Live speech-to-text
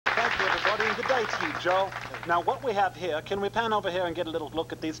good day to you, Joe. Now, what we have here, can we pan over here and get a little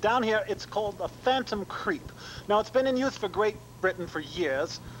look at these? Down here, it's called a phantom creep. Now, it's been in use for Great Britain for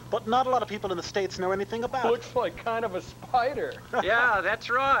years, but not a lot of people in the States know anything about it. Looks like kind of a spider. Yeah, that's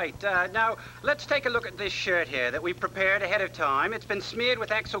right. Now, let's take a look at this shirt here that we prepared ahead of time. It's been smeared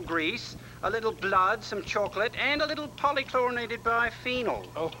with axle grease, a little blood, some chocolate, and a little polychlorinated biphenyl.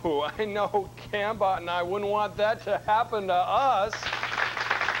 Oh, I know Cambot and I wouldn't want that to happen to us.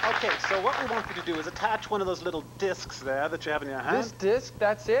 Okay, so what we want you to do is attach one of those little discs there that you have in your hand. This disc,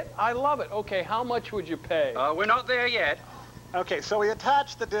 that's it? I love it. Okay, how much would you pay? We're not there yet. Okay, so we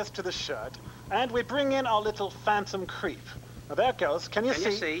attach the disc to the shirt, and we bring in our little phantom creep. Now, there it goes. Can you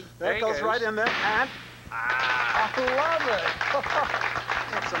see? There it goes right in there, and... I love it.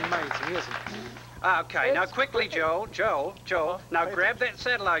 That's amazing, isn't it? Okay, now quickly, Joel, now grab that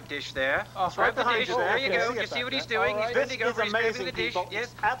satellite dish there. Grab the dish. There you go. You see what he's doing? He's ready to go for grabbing the dish.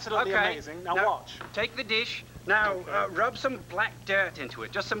 Yes, absolutely amazing. Now watch. Take the dish. Now rub some black dirt into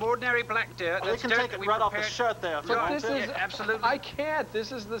it. Just some ordinary black dirt. You can take it right off the shirt there. But this is absolutely. I can't.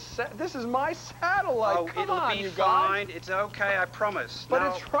 This is my satellite. Oh, Come it'll on, be you fine. guys. It's okay. I promise. But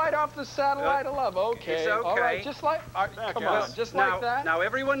it's right off the satellite of love. Okay. It's okay. All right. Just like come on. Just like that. Now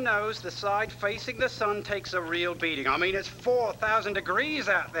everyone knows the side facing the sun takes a real beating. I mean, it's 4,000 degrees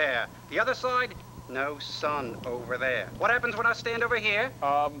out there. The other side, no sun over there. What happens when I stand over here?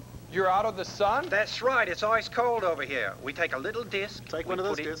 You're out of the sun? That's right. It's ice cold over here. We take a little disc. Take one of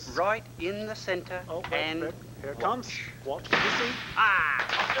those discs. Put it right in the center. Oh, and here it comes. Watch. You see? Ah!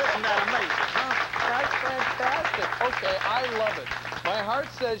 Isn't that amazing, huh? That's fantastic. Okay, I love it. My heart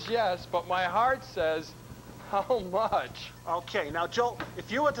says yes, but my heart says, how much? Okay, now, Joel,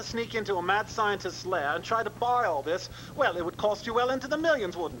 if you were to sneak into a mad scientist's lair and try to buy all this, well, it would cost you well into the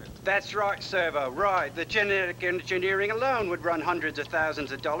millions, wouldn't it? That's right, Servo, right. The genetic engineering alone would run hundreds of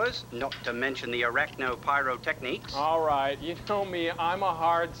thousands of dollars, not to mention the arachno-pyrotechniques. All right, you know me, I'm a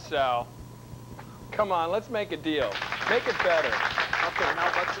hard sell. Come on, let's make a deal. Make it better. Okay,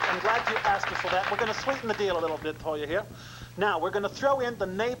 now, I'm glad you asked us for that. We're going to sweeten the deal a little bit for you here. Now, we're going to throw in the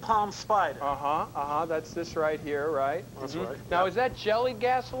napalm spider. That's this right here, right? That's right. Now, is that jellied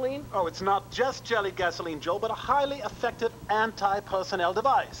gasoline? Oh, it's not just jellied gasoline, Joe, but a highly effective anti-personnel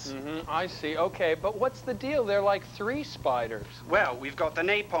device. I see. Okay, but what's the deal? They're like 3 spiders. Well, we've got the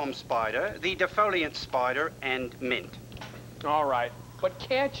napalm spider, the defoliant spider, and mint. All right. But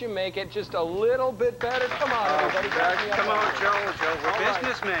can't you make it just a little bit better? Come on, everybody. Come on, Joe. We're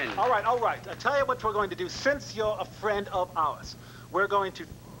businessmen. All right. I tell you what we're going to do. Since you're a friend of ours, we're going to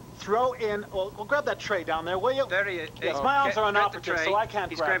throw in... Well, grab that tray down there, will you? There he is. Yes, my arms are inoperative, so I can't grab it.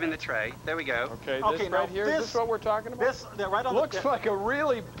 He's grabbing the tray. There we go. Okay, this right here, is this what we're talking about? This, right on Looks like a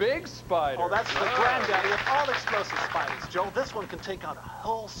really big spider. Oh, that's the granddaddy of all explosive spiders, Joe. This one can take out a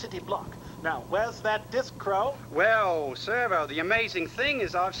whole city block. Now, where's that disc, Crow? Well, Servo, the amazing thing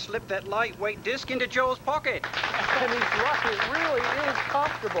is I've slipped that lightweight disc into Joel's pocket. And he's right, it really is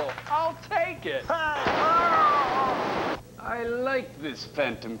comfortable. I'll take it. I like this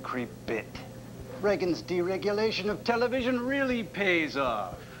phantom creep bit. Reagan's deregulation of television really pays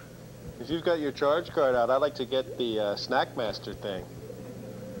off. If you've got your charge card out, I'd like to get the Snackmaster thing.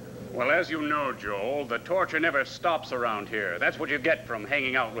 Well, as you know, Joel, the torture never stops around here. That's what you get from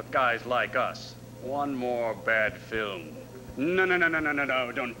hanging out with guys like us. One more bad film. No,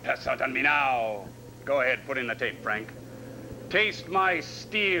 don't pass out on me now. Go ahead, put in the tape, Frank. Taste my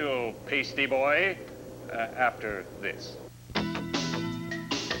steel, pasty boy, after this.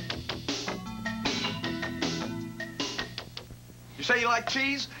 You say you like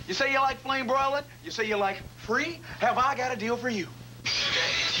cheese? You say you like flame broiling? You say you like free? Have I got a deal for you?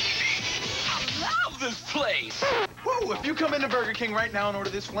 I love this place! Woo! If you come into Burger King right now and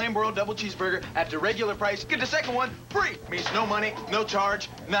order this flame broiled double cheeseburger at the regular price, get the second one free. Means no money, no charge,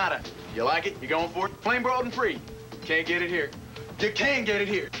 nada. You like it? You going for it? Flame broiled and free. Can't get it here. You can get it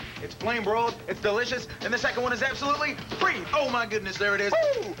here. It's flame broiled, it's delicious, and the second one is absolutely free. Oh my goodness, there it is.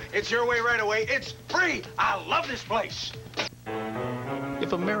 Woo! It's your way right away. It's free. I love this place.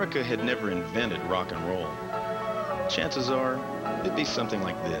 If America had never invented rock and roll, chances are it'd be something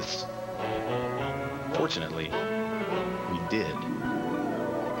like this. Fortunately, we did.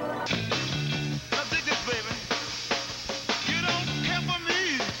 Now dig this, baby. You don't care for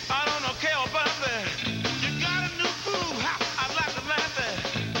me. I don't care about that. You got a new groove. I'd like to laugh at.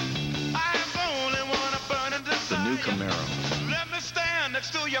 I am the only one burning desire. The new Camaro. Let me stand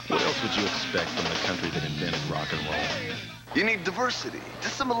next to What else would you expect from the country that invented rock and roll? You need diversity,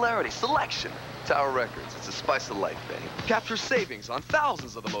 dissimilarity, selection. Tower Records, it's a spice of life, babe. Capture savings on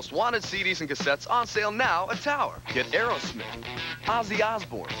thousands of the most wanted CDs and cassettes on sale now at Tower. Get Aerosmith, Ozzy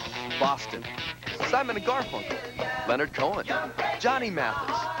Osbourne, Boston, Simon and Garfunkel, Leonard Cohen, Johnny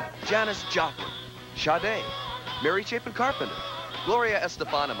Mathis, Janis Joplin, Sade, Mary Chapin Carpenter, Gloria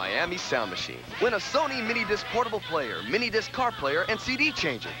Estefan and Miami Sound Machine. Win a Sony mini disc portable player, mini disc car player, and CD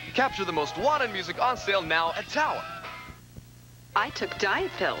changer. Capture the most wanted music on sale now at Tower. I took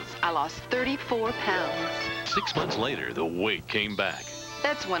diet pills. I lost 34 pounds. 6 months later, the weight came back.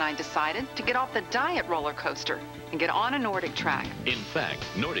 That's when I decided to get off the diet roller coaster and get on a Nordic Track. In fact,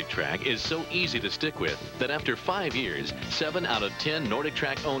 Nordic Track is so easy to stick with that after 5 years, 7 out of 10 Nordic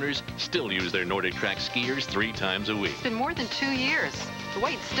Track owners still use their Nordic Track skiers 3 times a week. It's been more than 2 years. The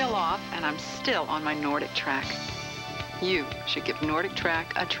weight's still off, and I'm still on my Nordic Track. You should give Nordic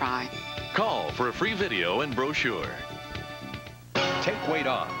Track a try. Call for a free video and brochure. Take weight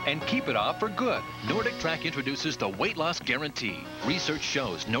off and keep it off for good. Nordic Track introduces the weight loss guarantee. Research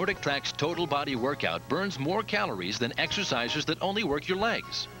shows Nordic Track's total body workout burns more calories than exercises that only work your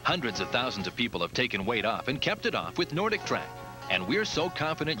legs. Hundreds of thousands of people have taken weight off and kept it off with Nordic Track. And we're so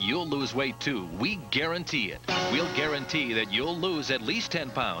confident you'll lose weight too, we guarantee it. We'll guarantee that you'll lose at least 10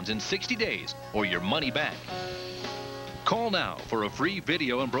 pounds in 60 days or your money back. Call now for a free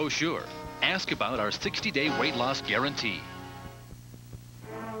video and brochure. Ask about our 60-day weight loss guarantee.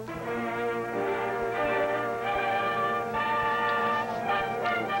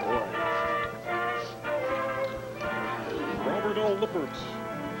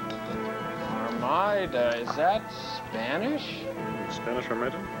 Armada, is that Spanish? Spanish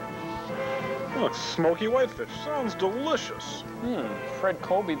Armada? Look, smoky whitefish. Sounds delicious. Fred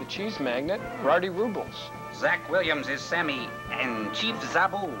Coby, the cheese magnate. Rardy Rubles. Zach Williams is Sammy, and Chief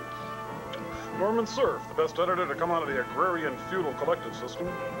Zabu. Norman Cerf, the best editor to come out of the agrarian feudal collective system.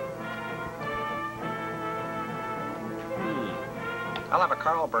 I'll have a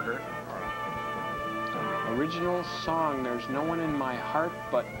Carl burger. Original song, There's No One in My Heart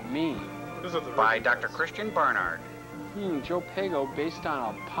But Me. By Dr. Christian Barnard. Joe Pago, based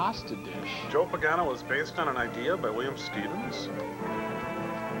on a pasta dish. Joe Pagano was based on an idea by William Stevens.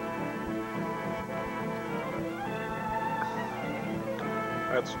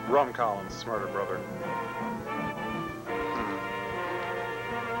 That's Rum Collins' smarter brother.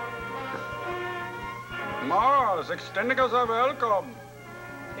 Mars, extendicos are welcome.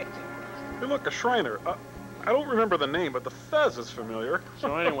 Hey, look, a Shriner. I don't remember the name, but the fez is familiar.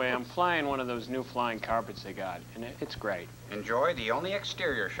 So anyway, I'm flying one of those new flying carpets they got, and it's great. Enjoy the only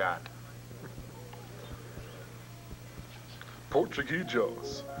exterior shot.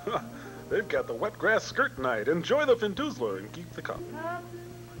 Portugueses. They've got the wet grass skirt night. Enjoy the Fintuzler and keep the cup.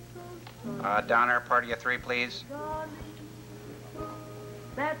 Donner, party of 3, please.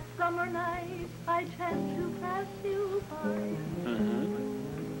 That summer night, I chanced to pass you by.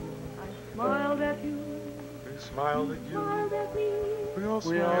 I smiled at you. We smiled at you. Smiled at me. We all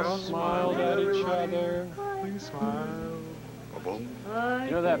smiled at each other. We smiled.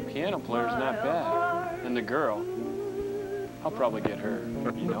 You know, that piano player's not bad. And the girl, I'll probably get her,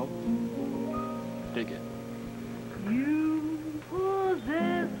 you know? Dig it. You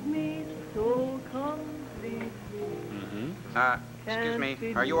possess me so completely. Excuse me,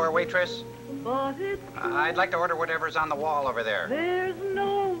 are you our waitress? I'd like to order whatever's on the wall over there. There's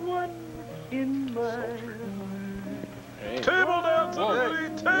no one in my heart. Hey. Table dance,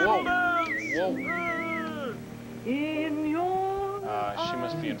 everybody! Table dance! Whoa. In your She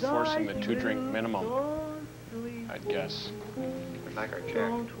must be enforcing the 2-drink minimum, I'd guess. We'd like our check.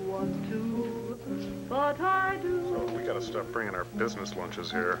 Don't want to, but I do. So we gotta stop bringing our business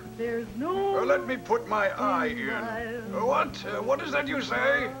lunches here. There's no Let me put my eye in. What? What is that you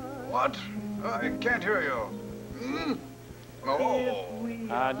say? What? I can't hear you. Oh.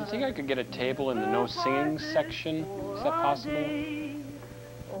 Do you think I could get a table in the no singing section? Is that possible?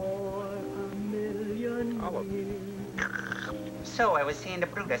 So I was saying to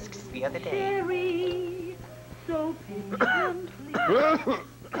Brutus the other day. So patiently.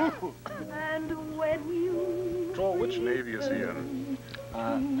 And when you Joel, which Navy is he in?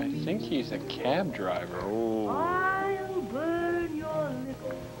 I think he's a cab driver. I'll burn your lips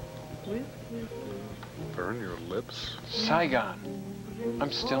with kisses. Burn your lips? Saigon.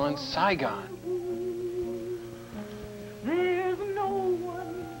 I'm still in Saigon. There's no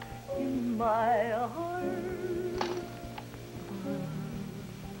one in my heart.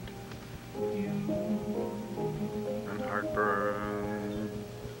 And heartburn.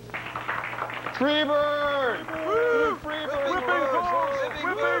 Freebird! Woo! Freebird! Whipping horse!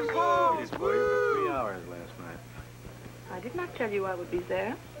 for you for 3 hours last night. I did not tell you I would be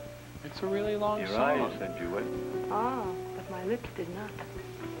there. It's a really long Your song. eyes said you would. Ah, but my lips did not.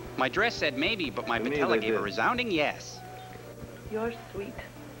 My dress said maybe, but my To me, patella they gave a did. resounding yes. You're sweet,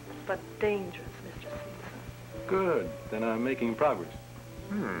 but dangerous, Mr. Caesar. Good. Then I'm making progress.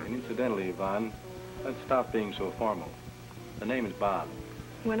 And incidentally, Yvonne, let's stop being so formal. The name is Bob.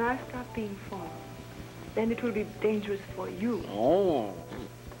 When I stop being formal, then it will be dangerous for you. Oh.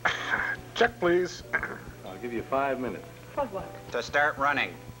 Check, please. I'll give you 5 minutes. For what? To start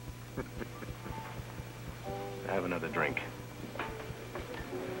running. Have another drink.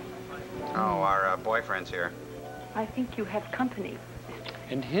 Oh, our boyfriend's here. I think you have company.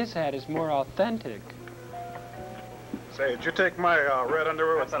 And his hat is more authentic. Say, did you take my red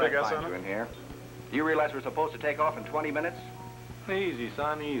underwear with the big S on it? in here. You realize we're supposed to take off in 20 minutes? Easy,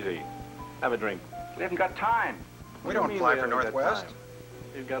 son, easy. Have a drink. We haven't got time. We don't fly for Northwest.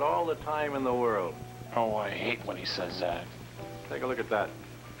 You've got all the time in the world. Oh, I hate when he says that. Take a look at that.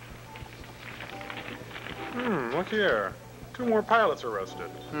 Look here. 2 more pilots arrested.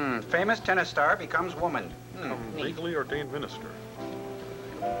 Famous tennis star becomes woman. Legally ordained minister.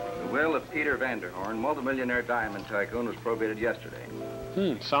 The will of Peter Vanderhorn, multimillionaire diamond tycoon, was probated yesterday.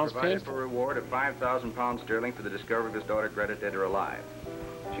 Sounds Provided painful. for a reward of 5,000 pounds sterling for the discovery of his daughter Greta, dead or alive.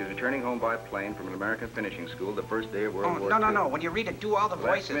 She was returning home by plane from an American finishing school the first day of World War II. No. When you read it, do all the Last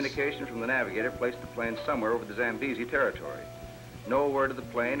voices. communication from the navigator placed the plane somewhere over the Zambezi territory. No word of the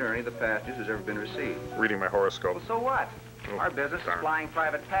plane or any of the passengers has ever been received. Reading my horoscope. Well, so what? Oh, Our business is darn. flying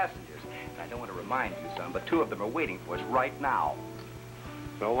private passengers. And I don't want to remind you, son, but 2 of them are waiting for us right now.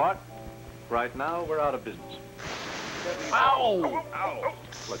 So what? Right now, we're out of business. Ow! Ow!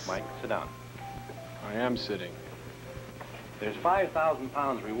 Look, Mike, sit down. I am sitting. There's 5,000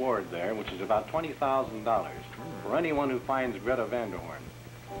 pounds reward there, which is about $20,000 for anyone who finds Greta Vanderhorn.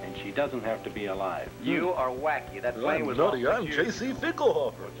 And she doesn't have to be alive. You are wacky. That plane was bloody, lost I'm 6 years J.C. ago.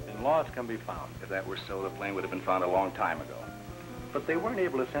 Fickelhofer. What's been lost can be found. If that were so, the plane would have been found a long time ago. But they weren't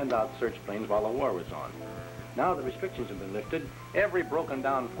able to send out search planes while the war was on. Now the restrictions have been lifted. Every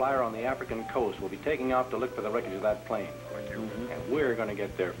broken-down flyer on the African coast will be taking off to look for the wreckage of that plane. And we're going to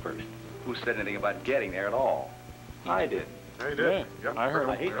get there first. Who said anything about getting there at all? I did. He did. Yeah, I heard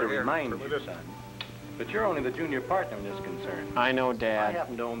I him. hate to remind you, son, but you're only the junior partner in this concern. I know, I Dad.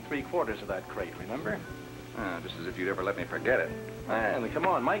 happen to own 3/4 of that crate, remember? Just as if you'd ever let me forget it. And come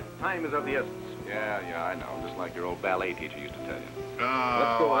on, Mike, time is of the essence. Yeah, I know. Just like your old ballet teacher used to tell you.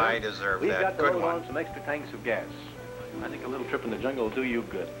 Let's go, I huh? deserve We've that. got to Good load one. on some extra tanks of gas. I think a little trip in the jungle will do you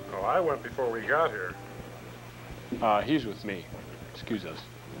good. Oh, I went before we got here. He's with me. Excuse us.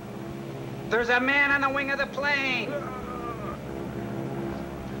 There's a man on the wing of the plane.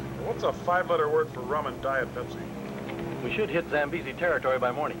 What's a 5-letter word for rum and Diet Pepsi? We should hit Zambezi territory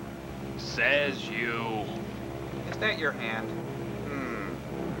by morning. Says you. Is that your hand?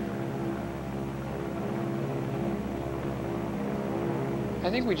 I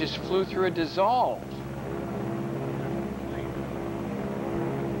think we just flew through a dissolve.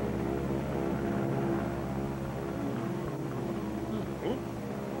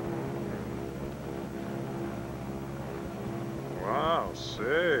 Wow,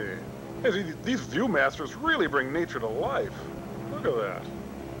 say. Hey, these Viewmasters really bring nature to life. Look at that.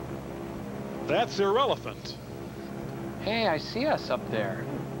 That's Irrelephant. Hey, I see us up there.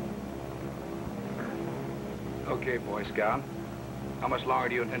 Okay, Boy Scout. How much longer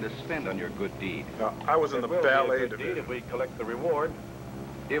do you intend to spend on your good deed? I was in the ballet division. If we collect the reward.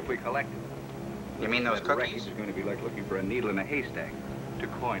 If we collect it. You mean those That wreckage cookies? is going to be like looking for a needle in a haystack, to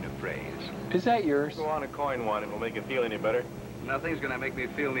coin a phrase. Is that yours? Go on and coin one, and we'll make you feel any better. Nothing's going to make me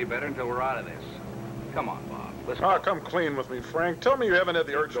feel any better until we're out of this. Come on, Bob. Let's Oh, go. come clean with me, Frank. Tell me you haven't had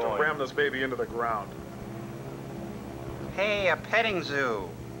the urge to going. ram this baby into the ground. Hey, a petting zoo.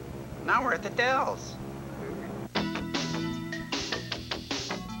 Now we're at the Dells.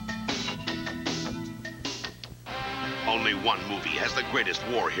 Only one movie has the greatest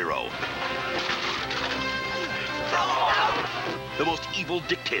war hero. The most evil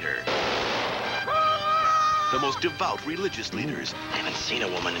dictator. The most devout religious leaders. I haven't seen a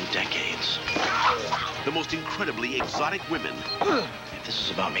woman in decades. The most incredibly exotic women. If this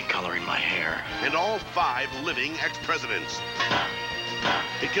is about me coloring my hair. And all 5 living ex-presidents.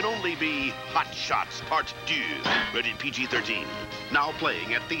 It can only be Hot Shots Part Deux, rated PG-13. Now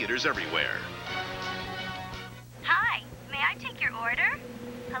playing at theaters everywhere. Hi, may I take your order?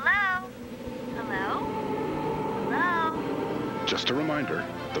 Hello? Hello? Hello? Just a reminder,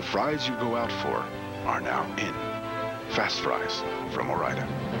 the fries you go out for are now in. Fast fries from Ore-Ida.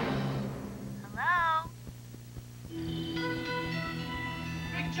 Hello?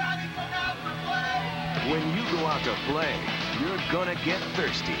 Big Johnny, come out! When you go out to play, you're gonna get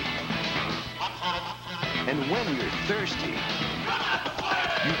thirsty. And when you're thirsty,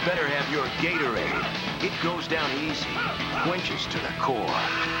 you better have your Gatorade. It goes down easy, quenches to the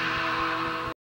core.